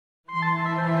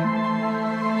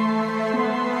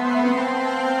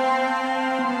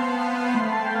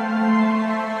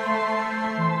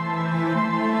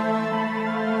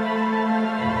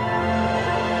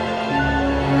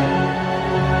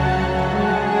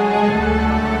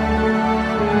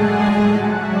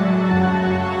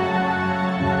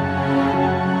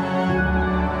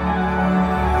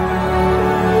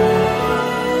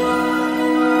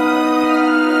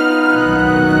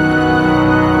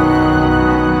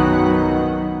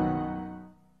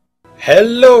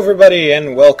Hello everybody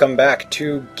and welcome back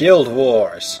to Guild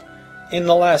Wars. In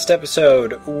the last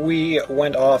episode we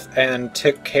went off and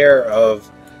took care of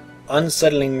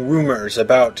unsettling rumors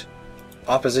about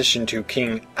opposition to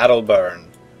King Adalbern,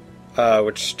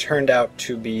 which turned out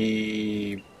to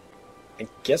be... I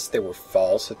guess they were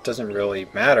false. It doesn't really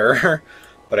matter,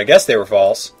 but I guess they were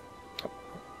false.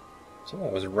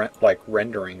 Someone was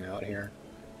rendering out here.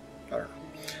 I don't know.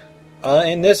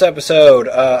 In this episode,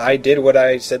 I did what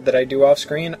I said that I'd do off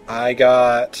screen. I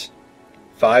got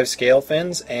 5 scale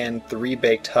fins and 3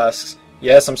 baked husks.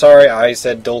 Yes, I'm sorry, I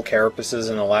said dull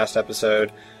carapaces in the last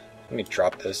episode. Let me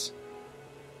drop this.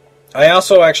 I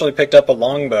also actually picked up a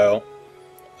longbow,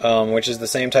 which is the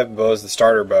same type of bow as the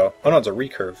starter bow. Oh no, it's a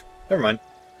recurve. Never mind.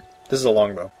 This is a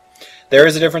longbow. There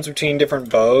is a difference between different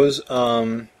bows.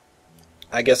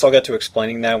 I guess I'll get to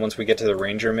explaining that once we get to the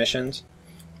ranger missions.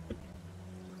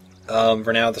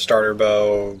 For now, the starter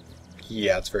bow,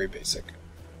 yeah, it's very basic.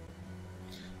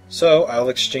 So, I'll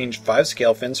exchange 5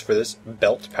 scale fins for this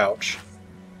belt pouch,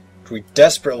 which we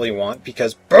desperately want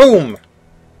because, boom!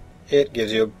 It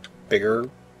gives you a bigger,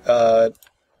 No!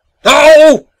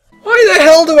 Why the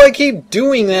hell do I keep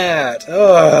doing that?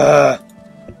 Ugh.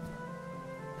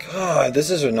 God, this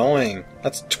is annoying.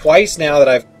 That's twice now that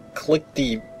I've clicked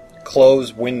the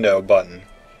close window button.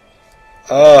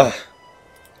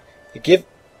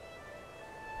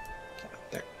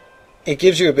 It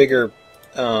gives you a bigger,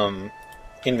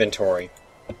 inventory.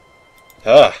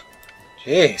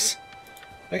 Jeez.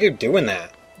 I keep doing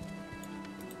that.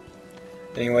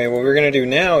 Anyway, what we're going to do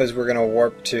now is we're going to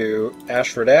warp to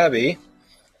Ashford Abbey.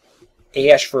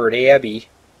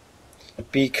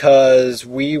 Because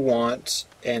we want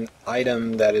an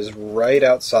item that is right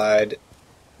outside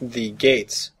the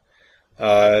gates.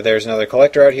 There's another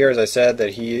collector out here, as I said,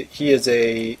 that he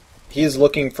is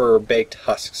looking for baked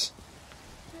husks.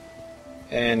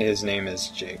 And his name is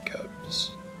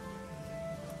Jacobs.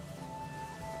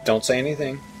 Don't say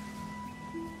anything.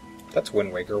 That's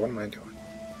Wind Waker. What am I doing?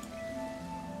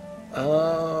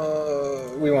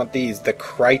 We want these. The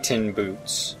Crichton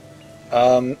boots.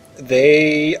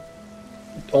 They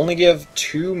only give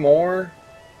 2 more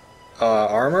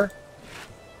armor,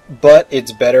 but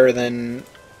it's better than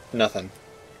nothing.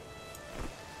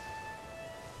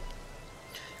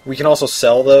 We can also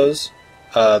sell those,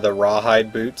 the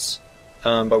rawhide boots.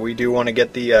 But we do want to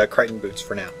get the Crichton boots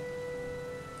for now.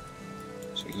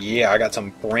 So yeah, I got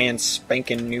some brand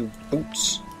spanking new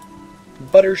boots.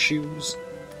 Butter shoes.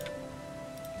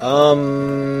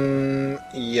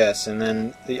 Yes, and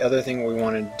then the other thing we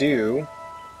want to do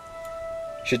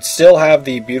should still have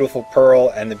the beautiful pearl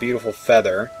and the beautiful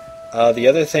feather. The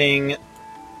other thing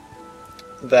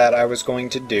that I was going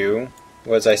to do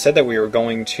was I said that we were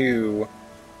going to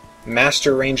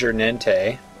Master Ranger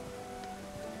Nente.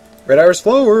 Red Iris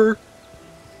Flower!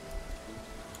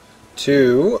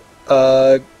 To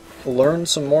learn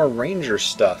some more ranger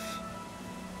stuff.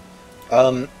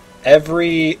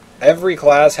 Every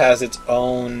class has its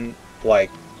own, like,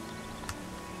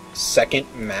 second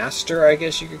master, I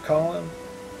guess you could call him.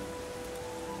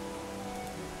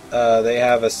 They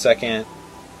have a second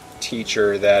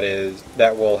teacher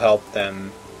that will help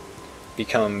them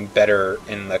become better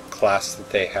in the class that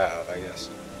they have, I guess.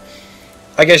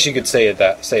 I guess you could say it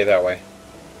that way.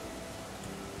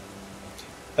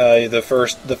 The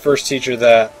first teacher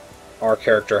that our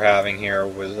character having here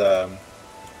was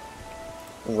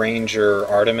Ranger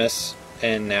Artemis,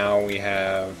 and now we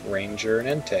have Ranger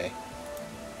Nente.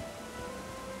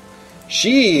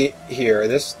 She here,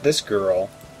 this girl,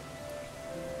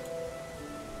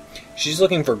 she's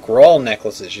looking for Grawl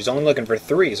necklaces. She's only looking for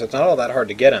 3, so it's not all that hard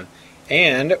to get them.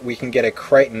 And we can get a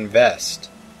Crichton vest,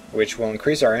 which will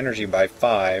increase our energy by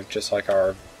 5, just like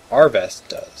our vest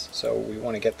does. So we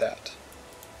want to get that.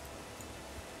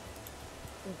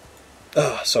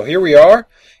 So here we are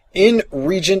in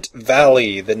Regent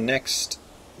Valley, the next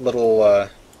little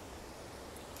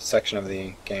section of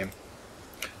the game.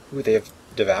 Ooh, they have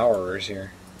Devourers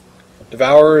here.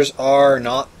 Devourers are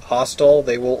not hostile.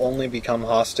 They will only become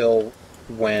hostile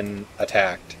when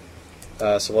attacked.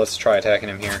 So let's try attacking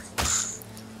him here.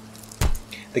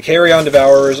 The carry-on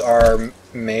Devourers are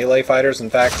melee fighters. In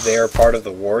fact, they are part of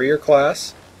the warrior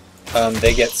class.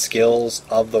 They get skills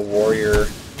of the warrior,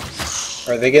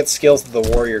 or they get skills that the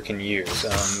warrior can use.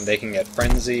 They can get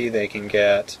Frenzy, they can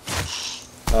get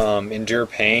Endure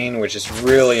Pain, which is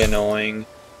really annoying.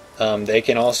 They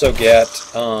can also get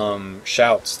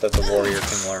Shouts that the warrior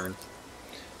can learn.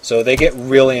 So they get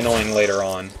really annoying later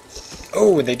on.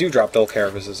 Oh, and they do drop dull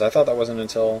carapaces. I thought that wasn't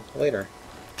until later.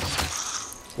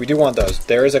 We do want those.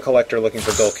 There is a collector looking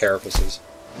for dull carapaces.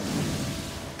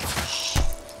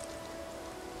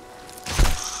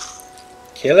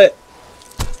 Kill it.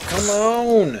 Come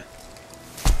on.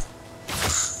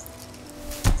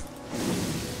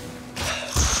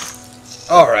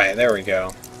 Alright, there we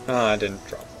go. I didn't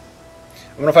drop.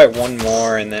 I'm gonna fight one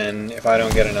more, and then if I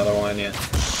don't get another one, yeah,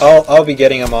 I'll be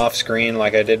getting them off screen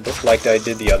like I did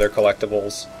the other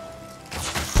collectibles.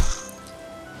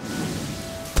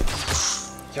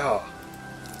 Yeah.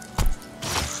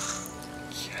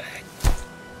 Get it.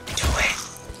 Do it.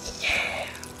 Yeah.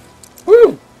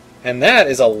 Woo! And that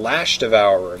is a Lash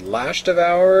Devourer. Lash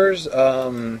Devourers,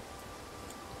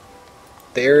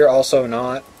 they're also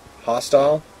not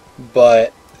hostile,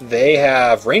 but they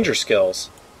have ranger skills.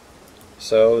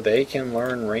 So they can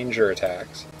learn ranger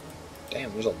attacks.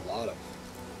 Damn, there's a lot of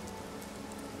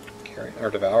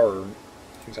Devourer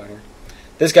things out here.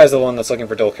 This guy's the one that's looking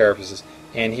for dual carapaces,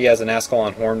 and he has an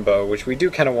Ascalon Hornbow, which we do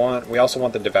kind of want. We also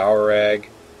want the Devourer Egg,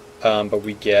 but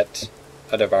we get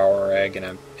a Devourer Egg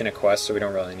in a quest, so we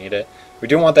don't really need it. We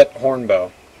do want that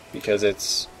Hornbow, because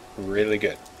it's really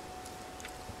good.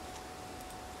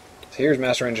 So here's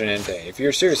Master Engine Entei. If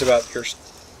you're serious about your...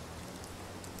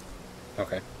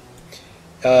 Okay.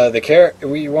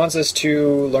 He wants us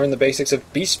to learn the basics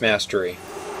of Beast Mastery.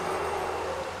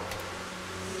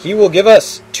 He will give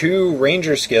us 2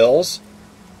 Ranger skills.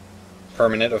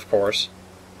 Permanent, of course.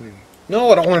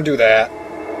 No, I don't want to do that.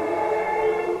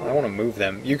 I want to move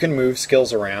them. You can move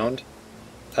skills around.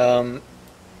 You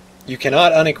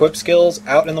cannot unequip skills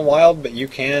out in the wild, but you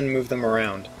can move them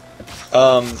around.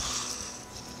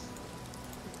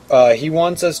 He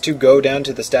wants us to go down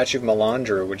to the statue of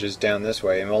Melandru, which is down this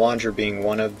way. And Melandru being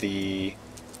one of the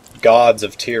gods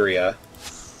of Tyria.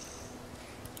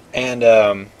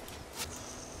 And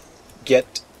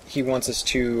he wants us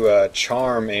to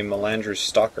charm a Melandru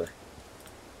Stalker.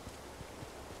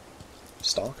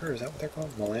 Stalker? Is that what they're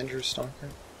called? Melandru Stalker?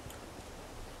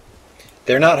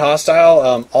 They're not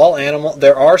hostile.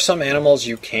 There are some animals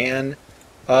you can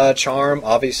charm.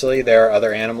 Obviously, there are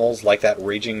other animals like that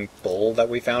raging bull that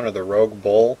we found, or the rogue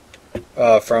bull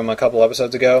from a couple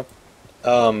episodes ago,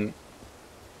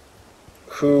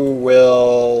 who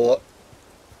will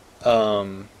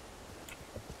who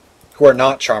are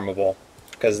not charmable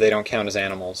because they don't count as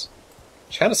animals,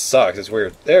 which kind of sucks. It's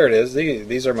weird. There it is.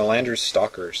 These are Melandru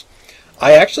Stalkers.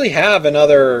 I actually have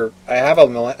another. I have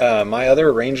my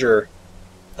other ranger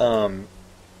on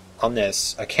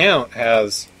this account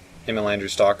has a Melandru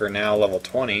Stalker, now level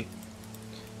 20.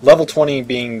 Level 20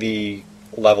 being the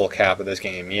level cap of this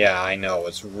game. Yeah, I know,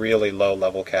 it's really low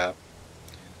level cap.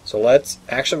 So let's,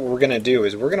 actually what we're going to do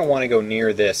is we're going to want to go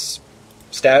near this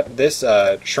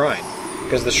shrine,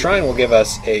 because the shrine will give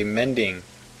us a mending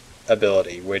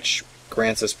ability, which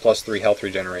grants us +3 health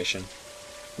regeneration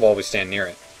while we stand near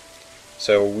it.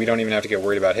 So we don't even have to get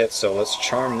worried about hits, so let's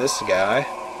charm this guy.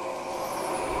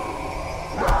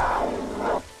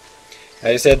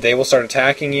 As I said, they will start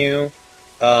attacking you.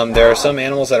 There are some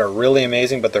animals that are really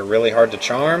amazing, but they're really hard to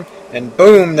charm. And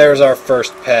boom, there's our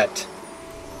first pet.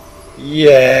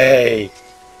 Yay!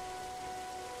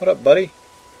 What up, buddy?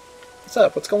 What's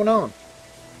up? What's going on?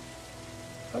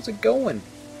 How's it going?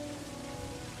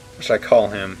 What should I call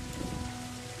him?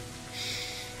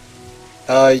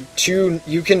 You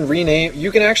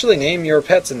can actually name your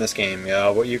pets in this game.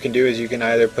 What you can do is you can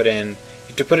either put in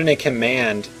a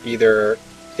command, either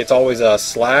it's always a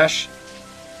 /,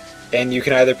 and you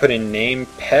can either put in name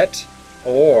pet,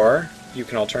 or you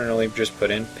can alternatively just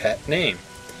put in pet name.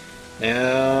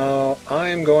 Now,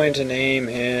 I'm going to name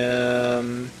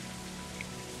him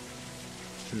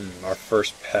our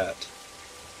first pet.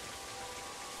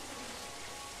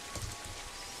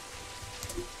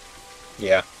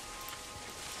 Yeah.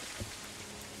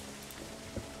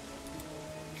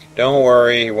 Don't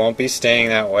worry, he won't be staying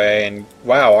that way. And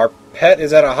wow, our pet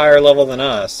is at a higher level than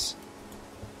us.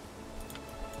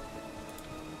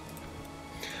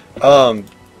 Oh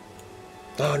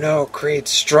no,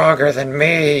 Creed's stronger than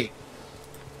me.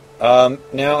 Now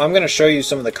I'm going to show you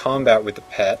some of the combat with the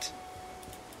pet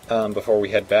before we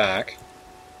head back.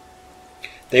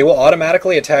 They will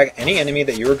automatically attack any enemy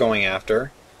that you are going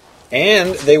after,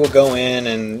 and they will go in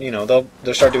and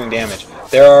they'll start doing damage.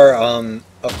 There are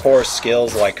of course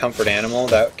skills like Comfort Animal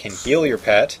that can heal your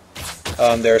pet.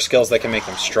 There are skills that can make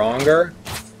them stronger.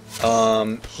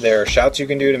 There are shouts you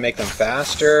can do to make them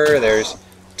faster. There's a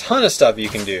ton of stuff you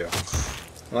can do.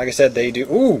 And like I said, they do...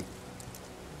 Ooh!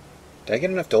 Did I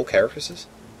get enough dual carapaces?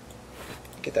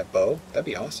 Get that bow? That'd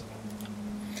be awesome.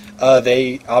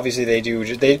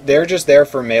 They're just there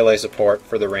for melee support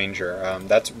for the ranger.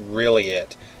 That's really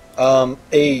it.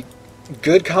 A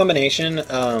good combination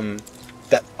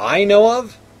that I know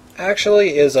of,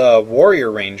 actually, is a warrior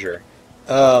ranger.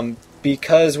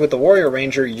 Because with the Warrior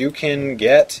Ranger you can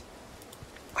get...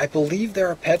 I believe there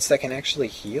are pets that can actually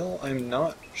heal. I'm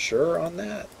not sure on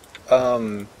that.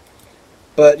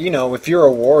 But, you know, if you're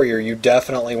a warrior, you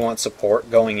definitely want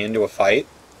support going into a fight.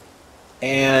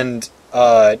 And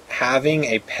having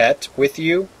a pet with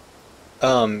you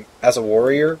as a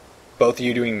warrior, both of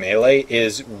you doing melee,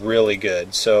 is really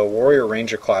good. So Warrior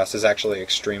Ranger class is actually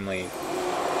extremely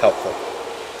helpful.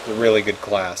 It's a really good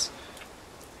class.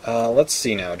 Let's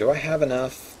see now. Do I have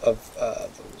enough of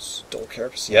those dual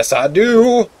characters? Yes, I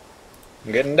do!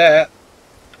 I'm getting that.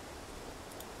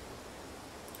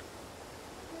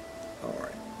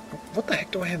 Alright. What the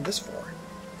heck do I have this for?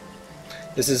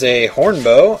 This is a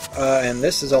hornbow, and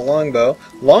this is a longbow.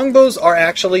 Longbows are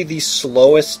actually the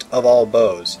slowest of all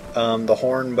bows. The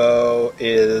hornbow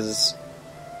is,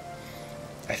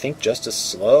 I think, just as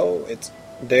slow.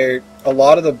 A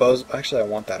lot of the bows... Actually, I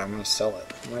want that. I'm going to sell it.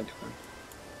 What am I doing?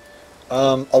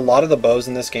 A lot of the bows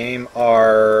in this game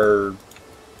are...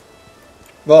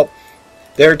 Well,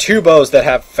 there are two bows that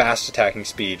have fast attacking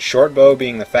speed. Short bow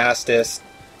being the fastest,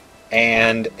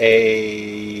 and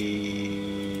a...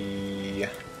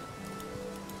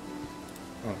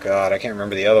 Oh god, I can't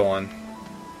remember the other one.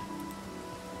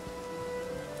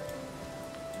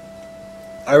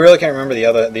 I really can't remember the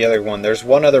other one. There's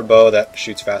one other bow that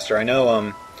shoots faster. I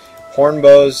know horn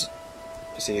bows.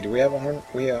 Let's see, do we have a horn?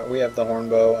 We have the horn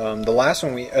bow. The last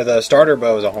one the starter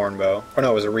bow is a horn bow. Or no,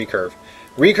 it was a recurve.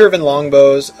 Recurve and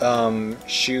longbows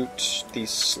shoot the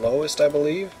slowest, I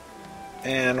believe.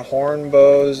 And horn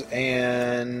bows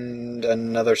and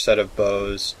another set of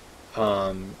bows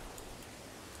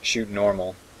shoot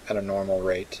normal at a normal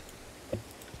rate.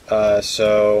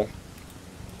 So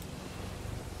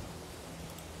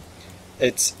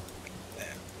it's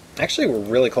actually, we're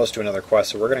really close to another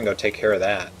quest, so we're going to go take care of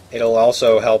that. It'll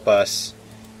also help us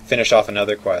finish off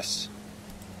another quest.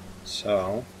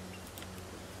 So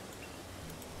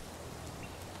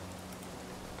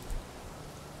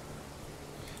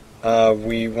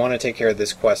we want to take care of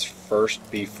this quest first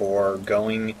before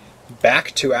going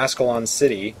back to Ascalon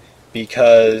City,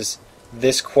 because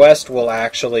this quest will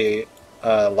actually,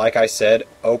 like I said,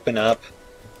 open up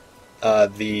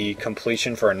the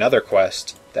completion for another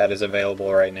quest that is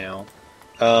available right now.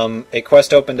 A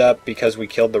quest opened up because we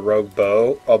killed the rogue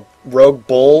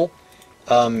bull.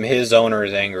 His owner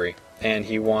is angry, and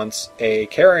he wants a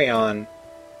carry-on,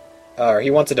 or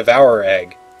he wants a devourer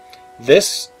egg.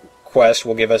 This quest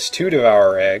will give us 2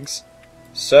 devourer eggs,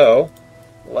 so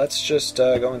let's just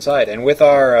go inside. And with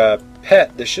our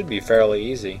pet, this should be fairly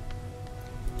easy.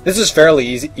 This is fairly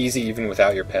easy even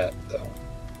without your pet, though.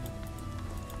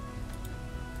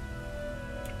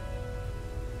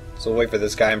 So we'll wait for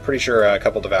this guy. I'm pretty sure a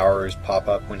couple devourers pop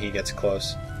up when he gets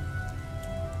close.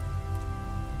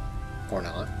 Or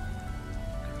not.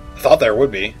 I thought there would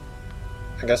be.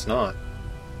 I guess not.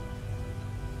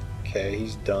 Okay,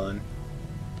 he's done.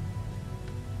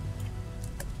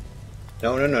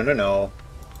 No, no, no, no, no.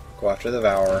 Go after the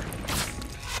devourer.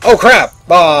 Oh crap!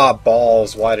 Ah,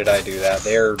 balls. Why did I do that?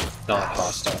 They're not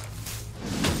hostile.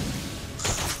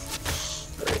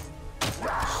 Great.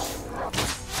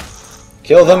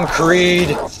 Kill them, Creed!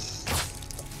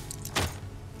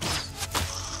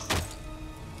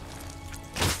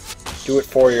 Do it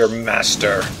for your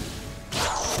master.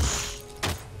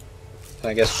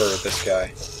 I guess for this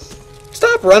guy.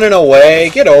 Stop running away!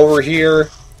 Get over here!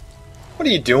 What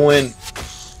are you doing?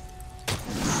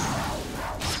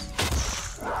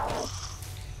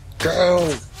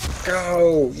 Go!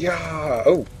 Go! Yeah!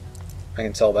 Oh! I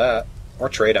can sell that. Or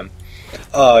trade them.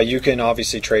 You can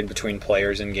obviously trade between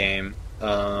players in game.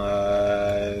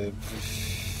 I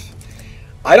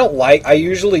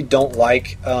usually don't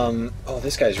like, oh,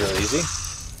 this guy's really easy.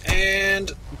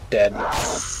 And dead.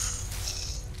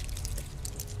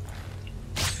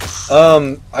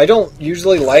 I don't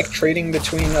usually like trading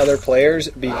between other players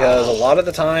because a lot of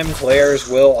the time players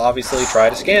will obviously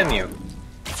try to scam you.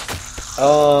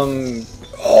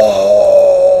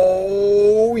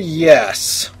 Oh,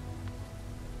 yes.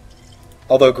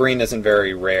 Although green isn't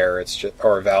very rare, it's just,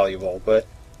 or valuable, but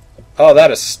oh,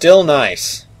 that is still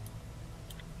nice.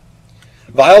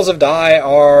 Vials of dye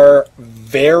are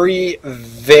very,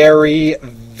 very,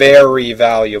 very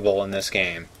valuable in this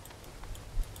game.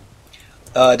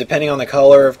 Depending on the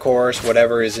color, of course,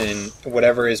 whatever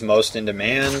is most in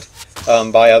demand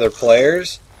by other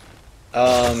players,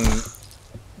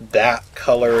 that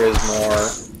color is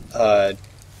more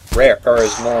rare, or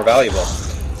is more valuable.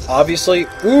 Obviously,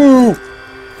 ooh,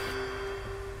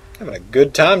 having a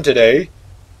good time today.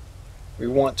 We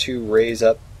want to raise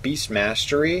up Beast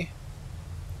Mastery,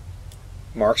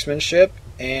 Marksmanship,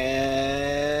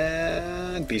 and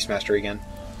Beast Mastery again.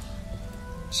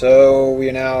 So we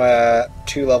are now at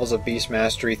 2 levels of Beast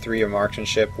Mastery, 3 of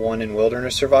Marksmanship, 1 in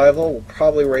Wilderness Survival. We'll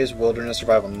probably raise Wilderness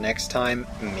Survival next time,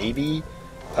 maybe.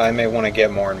 I may want to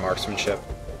get more in Marksmanship.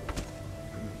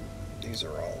 These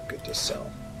are all good to sell.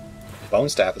 Bone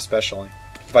Staff especially.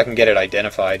 If I can get it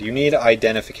identified. You need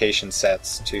identification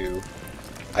sets to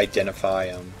identify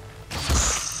them.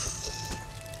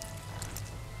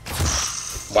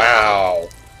 Wow!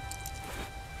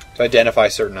 To identify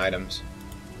certain items.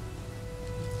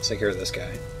 Let's take care of this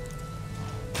guy.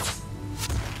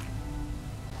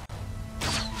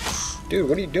 Dude,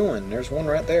 what are you doing? There's one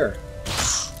right there.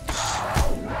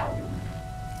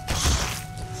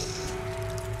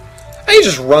 And he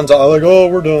just runs off like, oh,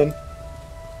 we're done.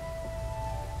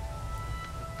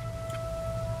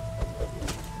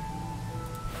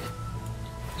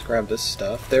 Let's grab this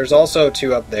stuff. There's also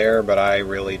 2 up there, but I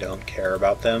really don't care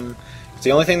about them.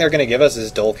 The only thing they're going to give us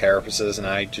is dull carapaces, and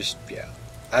I just, yeah,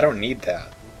 I don't need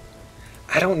that.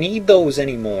 I don't need those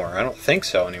anymore. I don't think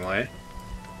so, anyway.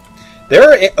 There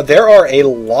are a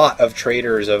lot of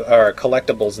traders of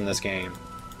collectibles in this game.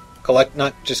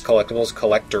 Not just collectibles,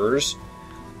 collectors.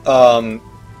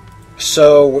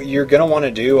 So what you're gonna want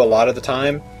to do a lot of the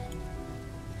time,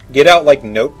 get out like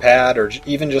Notepad or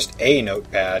even just a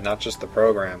Notepad, not just the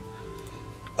program.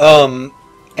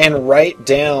 And write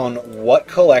down what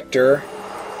collector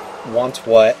wants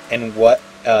what and what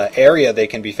area they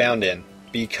can be found in,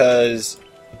 because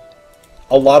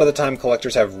a lot of the time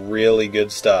collectors have really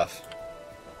good stuff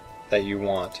that you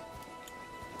want.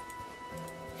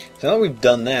 So now that we've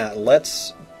done that,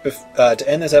 let's to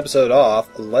end this episode off,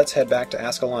 let's head back to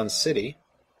Ascalon City.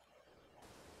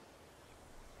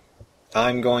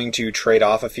 I'm going to trade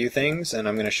off a few things, and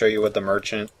I'm going to show you what the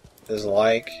merchant is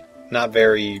like. Not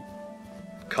very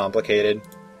complicated.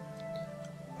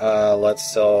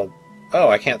 Let's sell... Oh,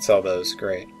 I can't sell those.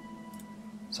 Great.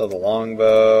 Sell the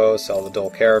longbow, sell the dull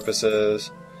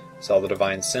carapaces, sell the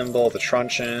divine symbol, the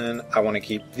truncheon. I want to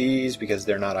keep these because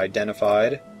they're not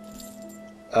identified.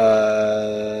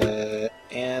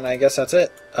 And I guess that's it.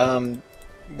 How much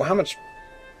money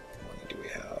do we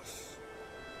have?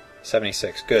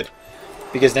 76. Good.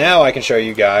 Because now I can show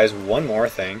you guys one more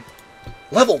thing.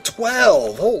 Level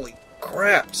 12! Holy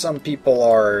crap, some people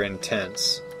are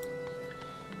intense.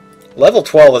 Level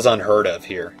 12 is unheard of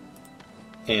here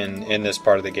in this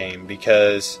part of the game,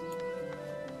 because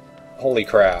holy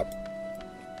crap.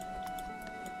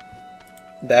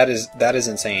 That is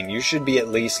insane. You should be at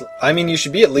least, I mean, you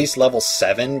should be at least level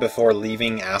 7 before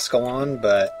leaving Ascalon,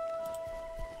 but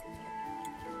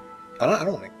I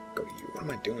don't want to go to you. What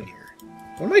am I doing here?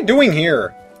 What am I doing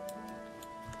here?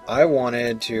 I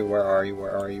wanted to... Where are you?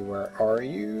 Where are you? Where are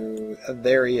you?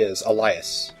 There he is.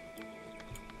 Elias.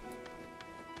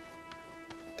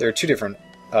 There are 2 different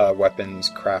weapons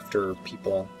crafter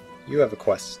people. You have a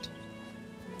quest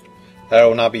that I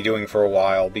will not be doing for a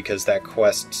while, because that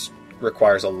quest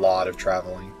requires a lot of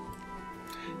traveling.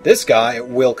 This guy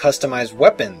will customize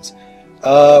weapons.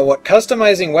 What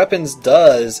customizing weapons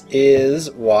does is...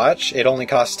 Watch. It only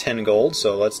costs 10 gold,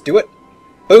 so let's do it.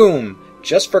 Boom!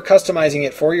 Just for customizing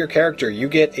it for your character, you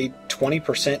get a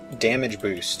 20% damage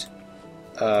boost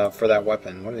for that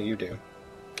weapon. What do you do?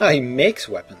 Ah, he makes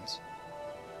weapons.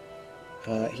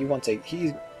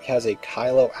 He has a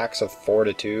Kylo Axe of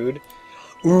Fortitude.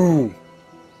 Ooh!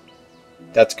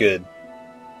 That's good.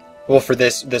 Well, for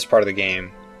this part of the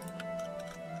game.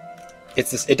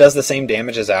 It does the same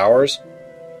damage as ours,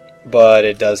 but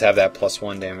it does have that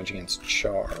 +1 damage against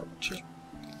char, which is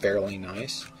fairly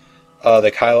nice.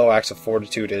 The Kylo Axe of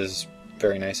Fortitude is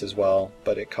very nice as well,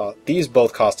 but these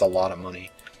both cost a lot of money.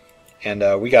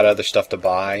 And we got other stuff to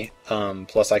buy,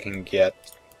 plus I can get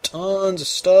tons of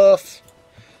stuff.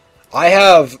 I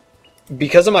have,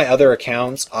 because of my other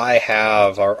accounts, I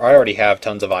already have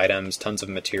tons of items, tons of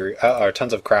material, or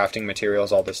tons of crafting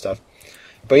materials, all this stuff.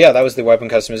 But yeah, that was the weapon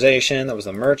customization, that was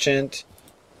the merchant.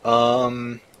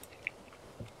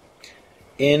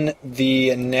 In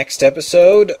the next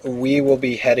episode, we will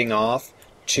be heading off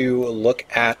to look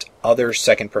at other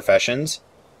second professions.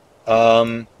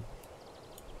 More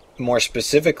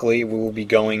specifically, we will be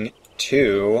going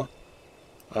to...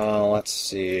 let's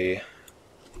see.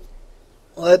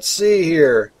 Let's see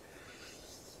here.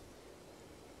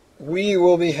 We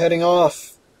will be heading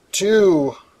off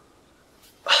to...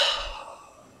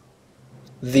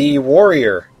 the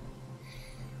warrior.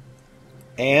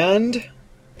 And...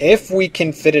 if we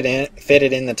can fit it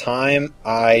in the time,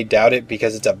 I doubt it,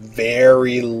 because it's a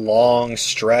very long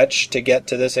stretch to get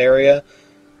to this area.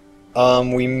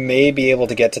 We may be able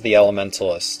to get to the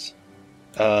Elementalist.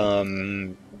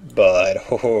 But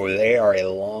they are a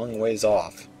long ways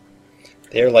off.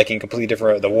 They're like in completely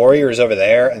different... The warrior is over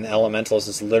there, and the elementalist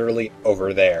is literally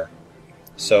over there.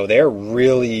 So they're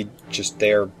really just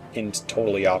there in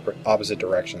totally opposite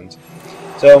directions.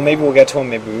 So maybe we'll get to them,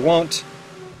 maybe we won't.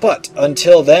 But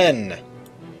until then,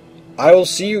 I will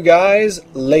see you guys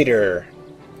later.